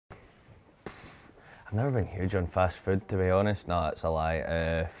I've never been huge on fast food, to be honest. No, that's a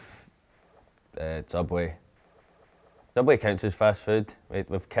lie. Subway. Subway counts as fast food.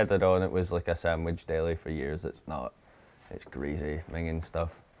 We've kidded on it was like a sandwich deli for years. It's not. It's greasy, minging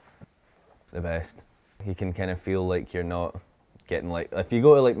stuff. The best. You can kind of feel like you're not getting like, if you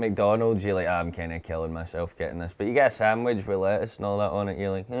go to like McDonald's, you're like, I'm kind of killing myself getting this. But you get a sandwich with lettuce and all that on it,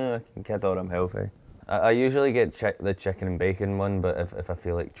 you're like, I can kid on, I'm healthy. I usually get the chicken and bacon one, but if I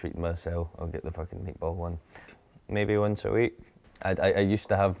feel like treating myself, I'll get the fucking meatball one. Maybe once a week. I used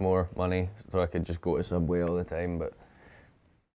to have more money, so I could just go to Subway all the time, but